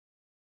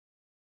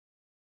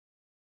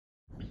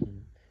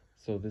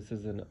So this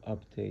is an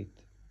update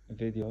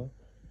video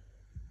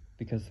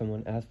because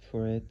someone asked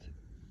for it.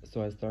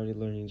 So I started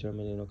learning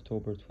German in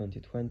October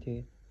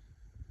 2020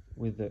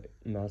 with the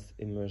mass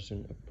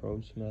immersion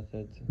approach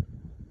method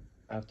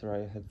after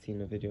I had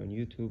seen a video on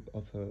YouTube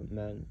of a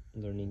man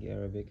learning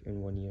Arabic in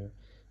 1 year.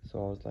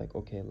 So I was like,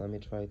 okay, let me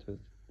try it with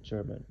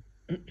German.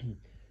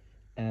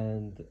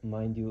 And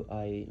mind you,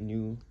 I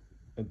knew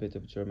a bit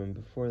of German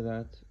before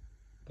that,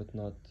 but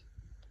not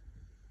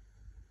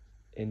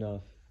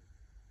enough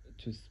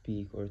to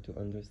speak or to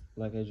understand.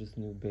 Like, I just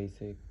knew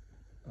basic,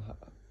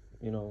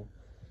 you know,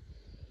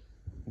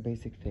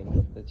 basic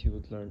things that you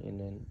would learn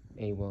in an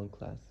A1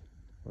 class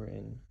or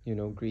in,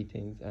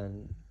 greetings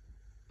and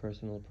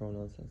personal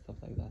pronouns and stuff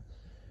like that.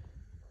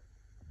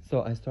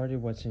 So I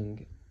started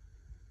watching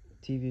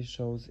TV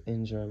shows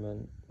in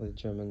German with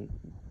German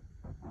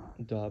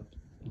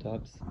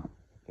dubs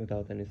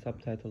without any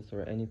subtitles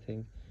or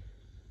anything,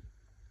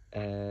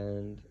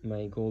 and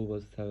my goal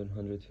was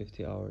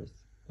 750 hours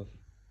of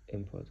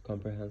input,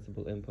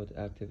 comprehensible input,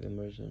 active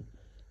immersion.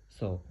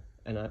 So,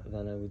 then I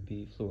would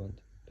be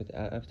fluent. But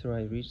after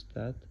I reached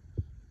that,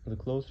 the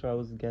closer I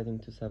was getting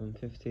to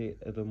 750,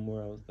 the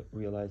more I was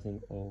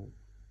realizing, oh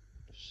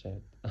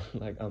shit,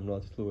 like I'm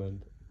not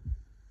fluent.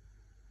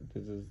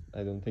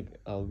 I don't think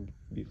I'll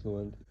be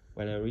fluent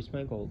when I reach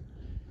my goal.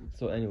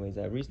 So anyways,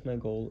 I reached my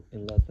goal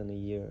in less than a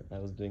year. I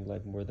was doing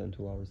like more than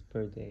 2 hours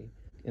per day.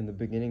 In the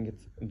beginning,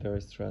 it's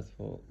very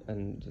stressful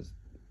and just,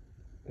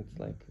 it's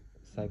like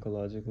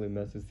psychologically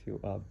messes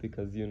you up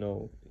because you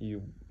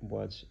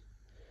watch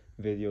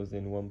videos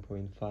in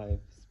 1.5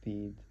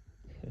 speed.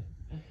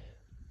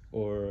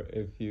 Or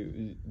if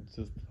you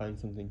just find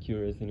something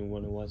curious and you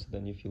want to watch,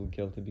 then you feel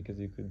guilty because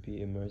you could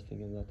be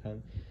immersing in that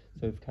time.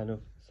 So it's kind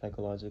of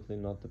psychologically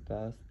not the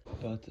best,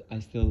 but I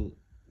still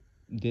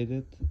did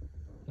it.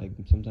 Like,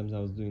 sometimes I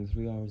was doing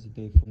 3 hours a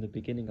day. From the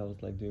beginning, I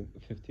was like doing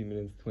 15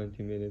 minutes,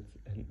 20 minutes,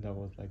 and that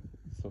was like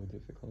so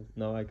difficult.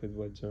 Now I could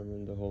watch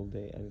German the whole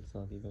day, and it's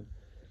not even,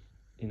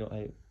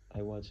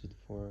 I watch it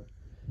for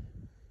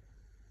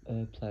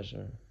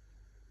pleasure.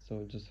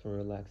 So just for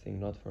relaxing,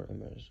 not for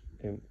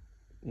immersion,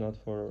 not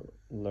for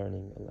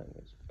learning a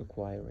language,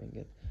 acquiring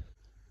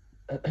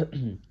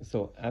it.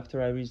 So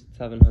after I reached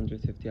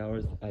 750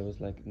 hours, I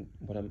was like,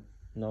 what am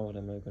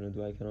I gonna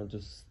do? I cannot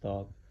just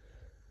stop.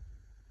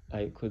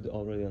 I could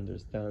already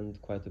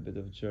understand quite a bit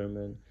of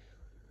German.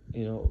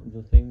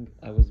 The thing,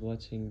 I was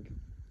watching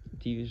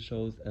TV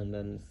shows and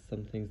then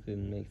some things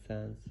didn't make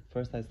sense.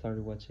 First I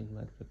started watching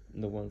like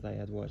the ones I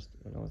had watched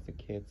when I was a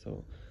kid,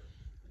 so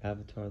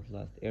Avatar, The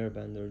Last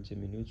Airbender,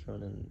 Jimmy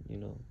Neutron, and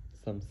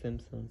some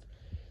Simpsons.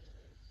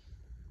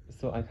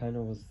 So I kind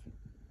of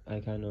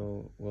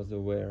was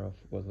aware of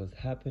what was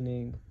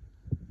happening,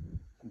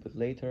 but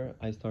later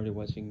I started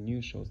watching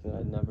new shows that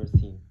I'd never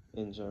seen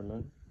in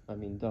German. I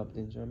mean, dubbed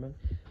in German,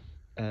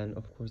 and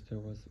of course there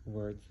was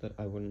words that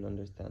I wouldn't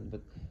understand.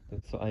 But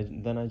so I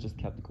just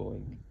kept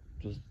going,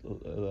 just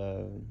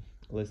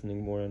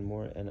listening more and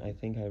more, and I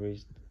think I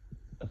reached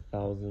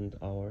 1,000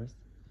 hours.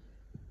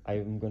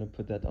 I'm gonna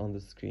put that on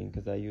the screen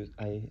because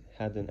I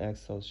had an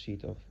Excel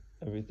sheet of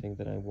everything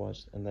that I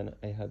watched, and then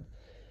I had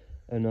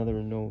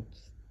another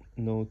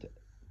note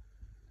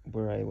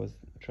where I was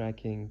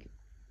tracking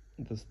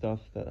the stuff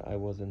that I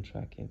wasn't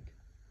tracking.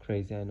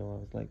 Crazy, I know. I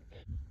was like,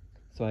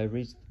 so I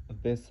reached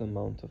this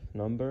amount of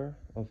number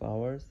of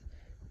hours,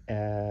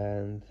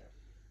 and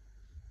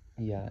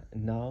yeah.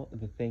 Now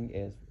the thing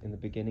is, in the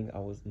beginning,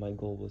 my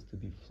goal was to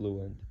be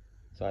fluent.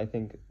 So I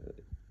think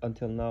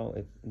until now,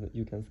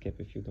 you can skip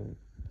if you don't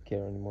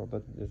care anymore.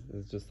 But this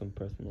is just some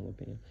personal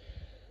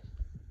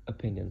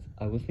opinions.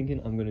 I was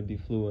thinking I'm gonna be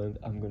fluent.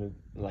 I'm gonna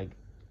like.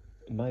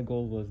 My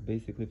goal was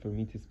basically for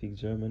me to speak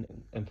German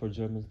and for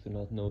Germans to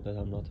not know that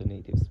I'm not a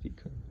native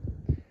speaker,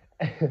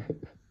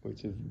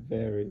 which is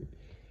very,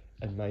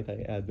 and might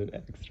I add an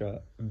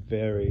extra,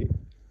 very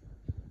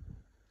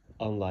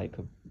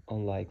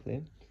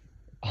unlikely,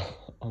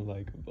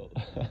 unlikable,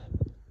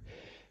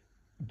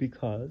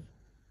 because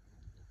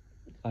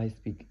I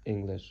speak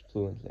English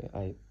fluently.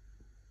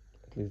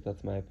 At least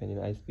that's my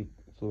opinion. I speak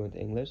fluent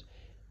English,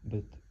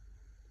 but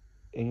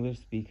English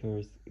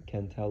speakers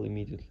can tell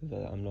immediately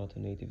that I'm not a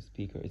native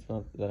speaker. It's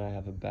not that I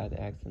have a bad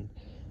accent.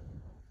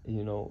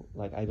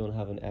 Like, I don't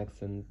have an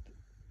accent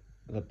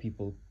that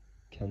people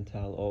can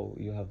tell, oh,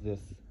 you have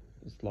this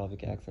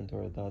Slavic accent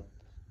or that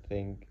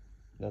thing,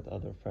 that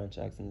other French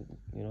accent,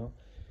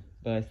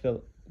 But I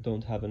still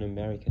don't have an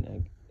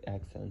American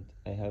accent.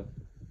 I have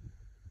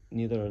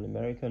neither an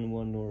American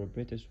one nor a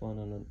British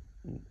one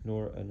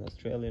nor an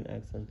Australian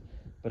accent,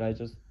 but I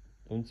just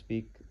don't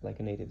speak like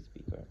a native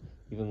speaker,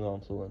 even though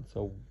I'm fluent.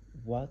 So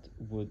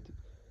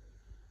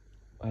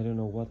I don't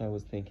know what I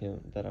was thinking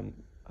that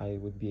I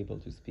would be able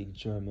to speak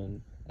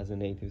German as a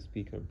native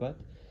speaker, but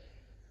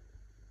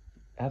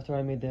after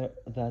I made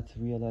that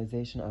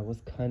realization, I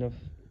was kind of,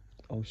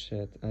 oh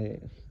shit, I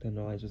don't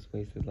know, I just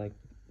wasted like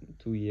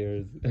 2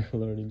 years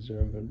learning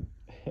German.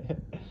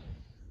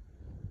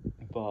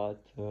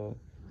 But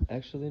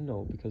actually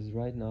no, because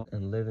right now I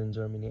live in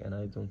Germany and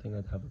I don't think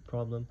I'd have a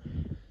problem.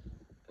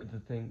 the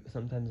thing,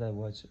 sometimes I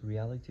watch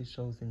reality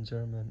shows in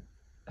German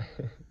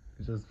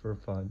just for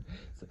fun.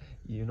 So,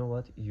 you know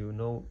what? You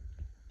know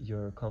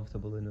you're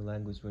comfortable in a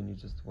language when you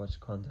just watch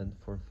content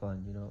for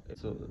fun, you know?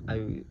 So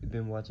I've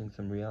been watching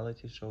some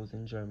reality shows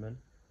in German.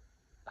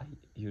 I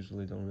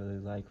usually don't really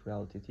like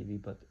reality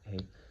TV, but hey,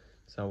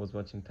 so I was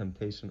watching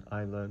Temptation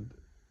Island.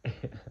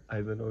 I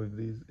don't know if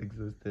these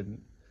exist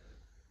in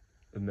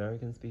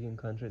American speaking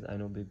countries. I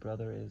know Big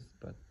Brother is,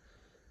 but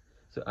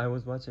so I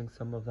was watching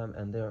some of them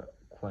and they're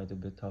quite a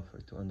bit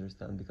tougher to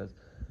understand because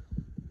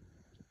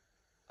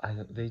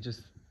they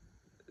just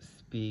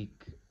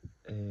speak.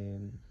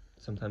 Um,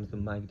 Sometimes the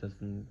mic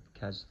doesn't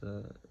catch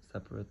the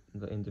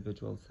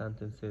individual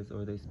sentences,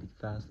 or they speak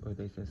fast, or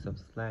they say some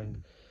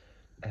slang,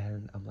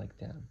 and I'm like,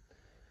 damn,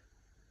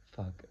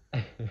 fuck.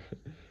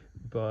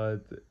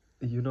 But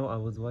you know, I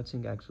was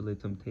watching actually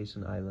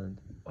Temptation Island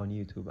on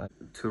YouTube.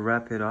 To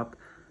wrap it up,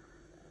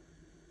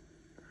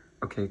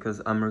 okay,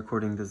 because I'm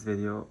recording this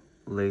video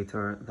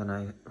later than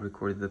I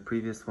recorded the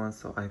previous one,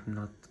 so I'm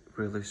not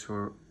really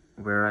sure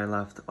where I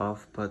left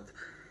off, but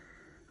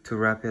to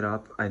wrap it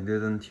up, I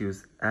didn't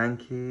use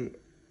Anki,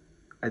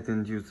 I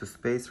didn't use the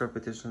space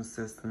repetition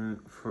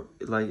system, for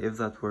like if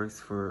that works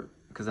for,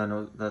 because I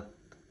know that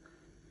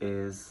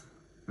is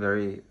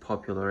very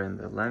popular in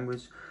the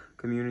language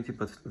community,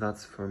 but that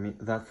for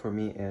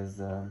me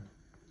is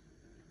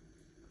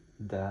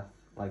death.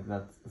 Like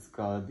that's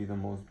gotta be the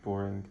most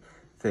boring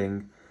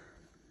thing.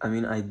 I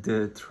mean, I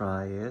did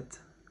try it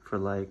for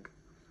like,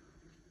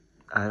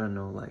 I don't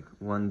know, like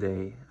one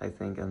day I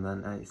think, and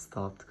then I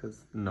stopped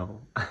because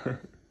no.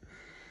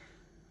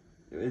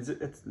 It's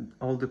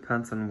all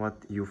depends on what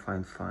you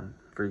find fun.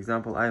 For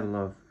example, I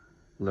love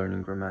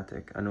learning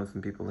grammatic. I know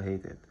some people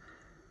hate it.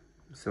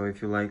 So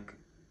if you like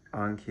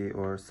Anki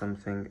or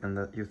something and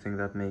that you think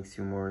that makes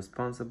you more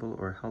responsible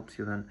or helps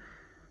you, then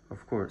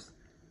of course.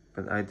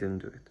 But I didn't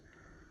do it.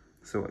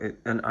 So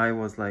and I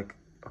was like,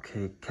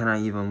 okay, can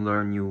I even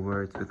learn new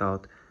words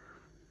without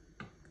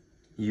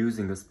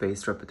using a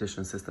spaced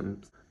repetition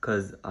system?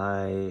 Because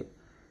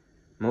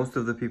most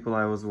of the people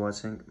I was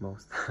watching,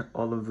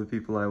 all of the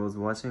people I was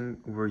watching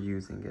were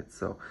using it.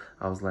 So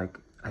I was like,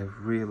 I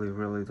really,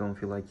 really don't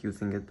feel like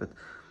using it, but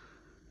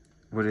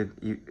would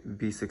it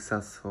be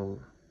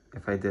successful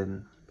if I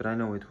didn't? But I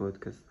know it would,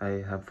 because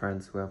I have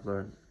friends who have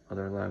learned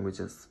other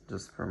languages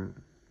just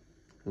from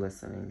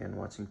listening and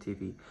watching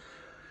TV.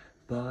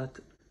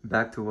 But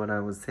back to what I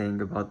was saying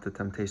about the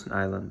Temptation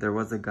Island. There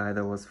was a guy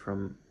that was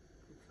from,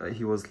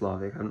 he was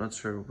Slavic. I'm not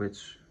sure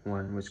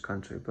which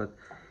country, but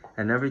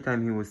and every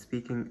time he was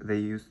speaking,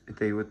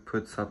 they would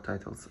put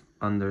subtitles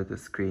under the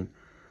screen,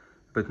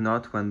 but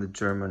not when the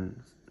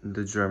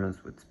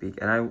Germans would speak,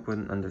 and I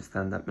wouldn't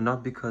understand that. But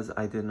not because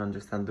I didn't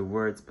understand the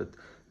words, but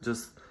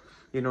just,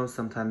 you know,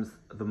 sometimes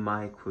the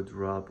mic would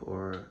rub,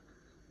 or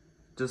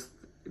just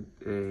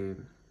do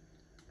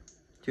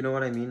you know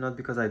what I mean? Not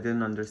because I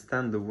didn't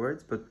understand the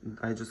words, but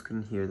I just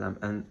couldn't hear them,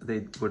 and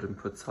they wouldn't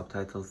put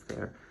subtitles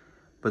there.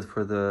 But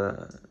for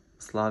the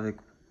Slavic,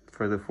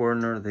 for the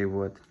foreigner, they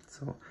would.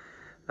 So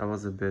that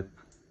was a bit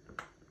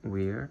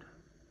weird.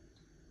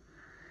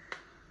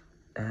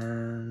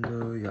 And